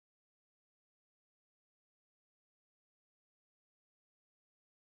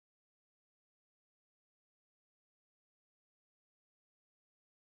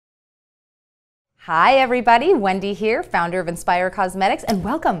Hi everybody, Wendy here, founder of Inspire Cosmetics, and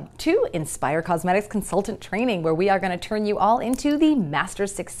welcome to Inspire Cosmetics Consultant Training, where we are going to turn you all into the master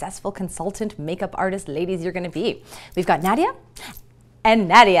successful consultant makeup artist ladies you're going to be. We've got Nadia and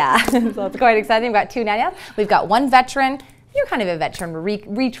Nadia, so it's quite exciting. We've got two Nadias. We've got one veteran. You're kind of a veteran. We're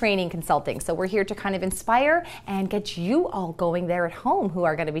retraining consulting. So we're here to kind of inspire and get you all going there at home who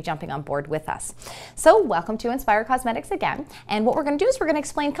are going to be jumping on board with us. So welcome to Inspire Cosmetics again. And what we're going to do is we're going to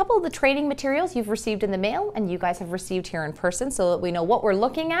explain a couple of the training materials you've received in the mail and you guys have received here in person so that we know what we're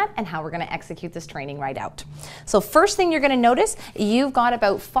looking at and how we're going to execute this training right out. So first thing you're going to notice, you've got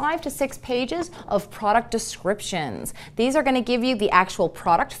about 5 to 6 pages of product descriptions. These are going to give you the actual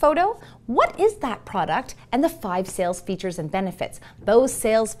product photo. What is that product? And the 5 sales features and benefits. Those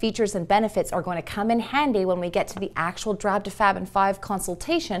sales features and benefits are going to come in handy when we get to the actual Drab to Fab in 5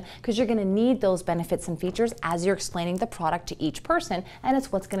 consultation, because you're going to need those benefits and features as you're explaining the product to each person, and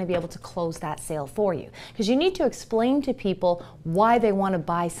it's what's going to be able to close that sale for you. Because you need to explain to people why they want to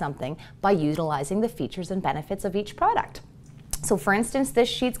buy something by utilizing the features and benefits of each product. So for instance, this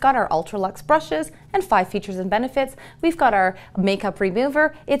sheet's got our Ultra Luxe brushes and 5 features and benefits. We've got our makeup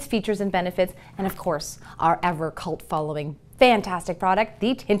remover, its features and benefits, and of course, our ever cult following fantastic product,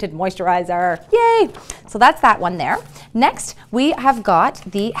 the tinted moisturizer. Yay! So that's that one there. Next, we have got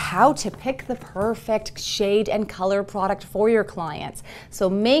the how to pick the perfect shade and color product for your clients. So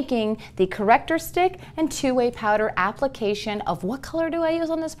making the corrector stick and two-way powder application of what color do I use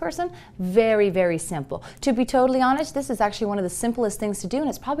on this person? Very, very simple. To be totally honest, this is actually one of the simplest things to do, and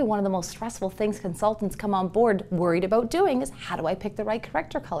it's probably one of the most stressful things consultants come on board worried about doing is, how do I pick the right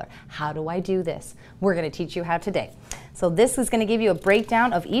corrector color? How do I do this? We're going to teach you how today. So this is going to give you a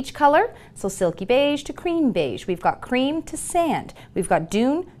breakdown of each color. So silky beige to cream beige. We've got cream to sand. We've got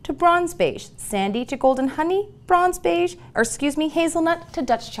dune to bronze beige. Sandy to golden honey, bronze beige, or excuse me, hazelnut to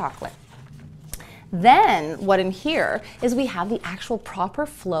Dutch chocolate. Then what in here is we have the actual proper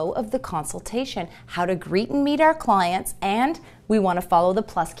flow of the consultation, how to greet and meet our clients, and we want to follow the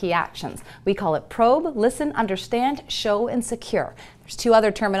plus key actions. We call it probe, listen, understand, show, and secure. There's 2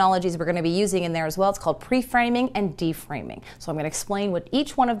 other terminologies we're going to be using in there as well. It's called pre-framing and deframing. So I'm going to explain what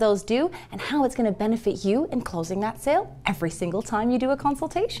each one of those do and how it's going to benefit you in closing that sale every single time you do a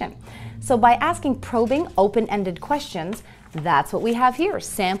consultation. So by asking probing, open-ended questions, that's what we have here,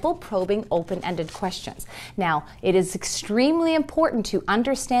 sample, probing, open-ended questions. Now, it is extremely important to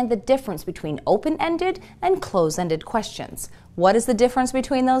understand the difference between open-ended and close-ended questions. What is the difference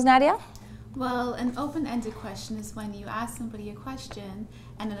between those, Nadia? Well, an open-ended question is when you ask somebody a question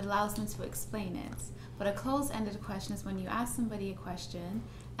and it allows them to explain it. But a closed-ended question is when you ask somebody a question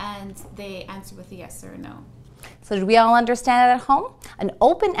and they answer with a yes or a no. So did we all understand it at home? An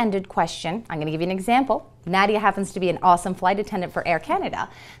open-ended question, I'm going to give you an example. Nadia happens to be an awesome flight attendant for Air Canada.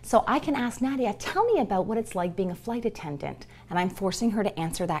 So I can ask Nadia, tell me about what it's like being a flight attendant. And I'm forcing her to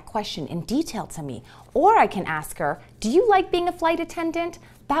answer that question in detail to me. Or I can ask her, do you like being a flight attendant?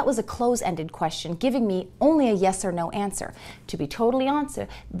 That was a close-ended question, giving me only a yes or no answer. To be totally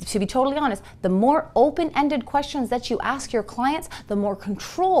honest, the more open-ended questions that you ask your clients, the more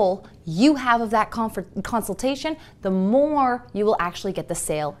control you have of that consultation, the more you will actually get the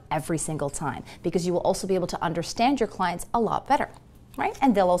sale every single time, because you will also be able to understand your clients a lot better, right?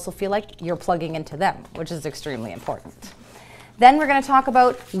 And they'll also feel like you're plugging into them, which is extremely important. Then we're going to talk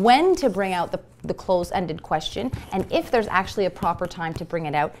about when to bring out the close-ended question and if there's actually a proper time to bring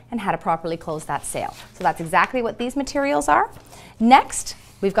it out and how to properly close that sale. So that's exactly what these materials are. Next,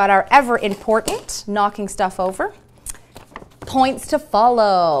 we've got our ever important knocking stuff over. Points to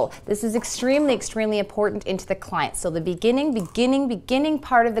follow. This is extremely, extremely important into the client. So the beginning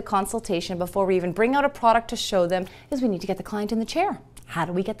part of the consultation before we even bring out a product to show them is we need to get the client in the chair. How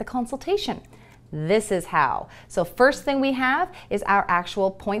do we get the consultation? This is how. So first thing we have is our actual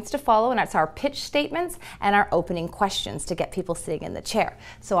points to follow, and that's our pitch statements and our opening questions to get people sitting in the chair.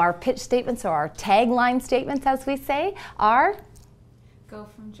 So our pitch statements, or our tagline statements as we say, are go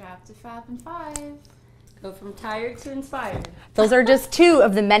from Drab to Fab in 5. Go from tired to inspired. Those are just 2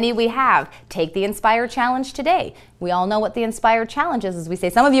 of the many we have. Take the Inspire Challenge today. We all know what the Inspire Challenge is, as we say.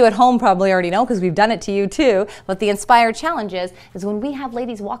 Some of you at home probably already know because we've done it to you too. What the Inspire Challenge is when we have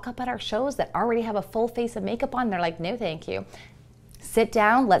ladies walk up at our shows that already have a full face of makeup on, they're like, no thank you. Sit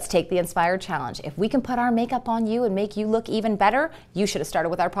down, let's take the Inspire Challenge. If we can put our makeup on you and make you look even better, you should have started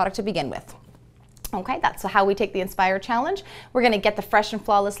with our product to begin with. Okay, that's how we take the Inspire Challenge. We're going to get the fresh and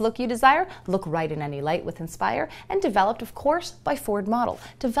flawless look you desire, look right in any light with Inspire, and developed, of course, by Ford Model.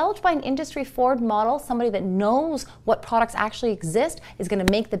 Developed by an industry Ford Model, somebody that knows what products actually exist, is going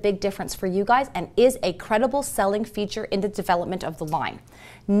to make the big difference for you guys and is a credible selling feature in the development of the line.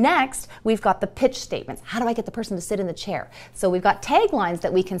 Next, we've got the pitch statements. How do I get the person to sit in the chair? So we've got taglines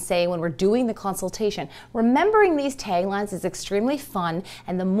that we can say when we're doing the consultation. Remembering these taglines is extremely fun,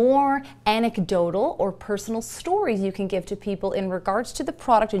 and the more anecdotal or personal stories you can give to people in regards to the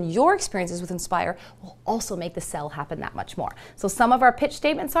product and your experiences with Inspire will also make the sell happen that much more. So some of our pitch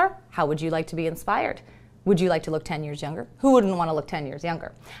statements are, how would you like to be inspired? Would you like to look 10 years younger? Who wouldn't want to look 10 years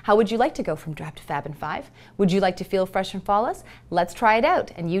younger? How would you like to go from drab to fab in 5? Would you like to feel fresh and flawless? Let's try it out.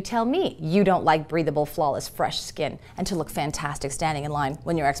 And you tell me you don't like breathable, flawless, fresh skin and to look fantastic standing in line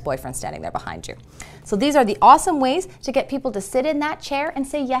when your ex-boyfriend's standing there behind you. So these are the awesome ways to get people to sit in that chair and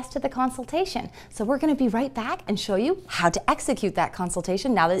say yes to the consultation. So we're going to be right back and show you how to execute that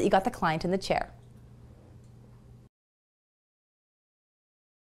consultation now that you got the client in the chair.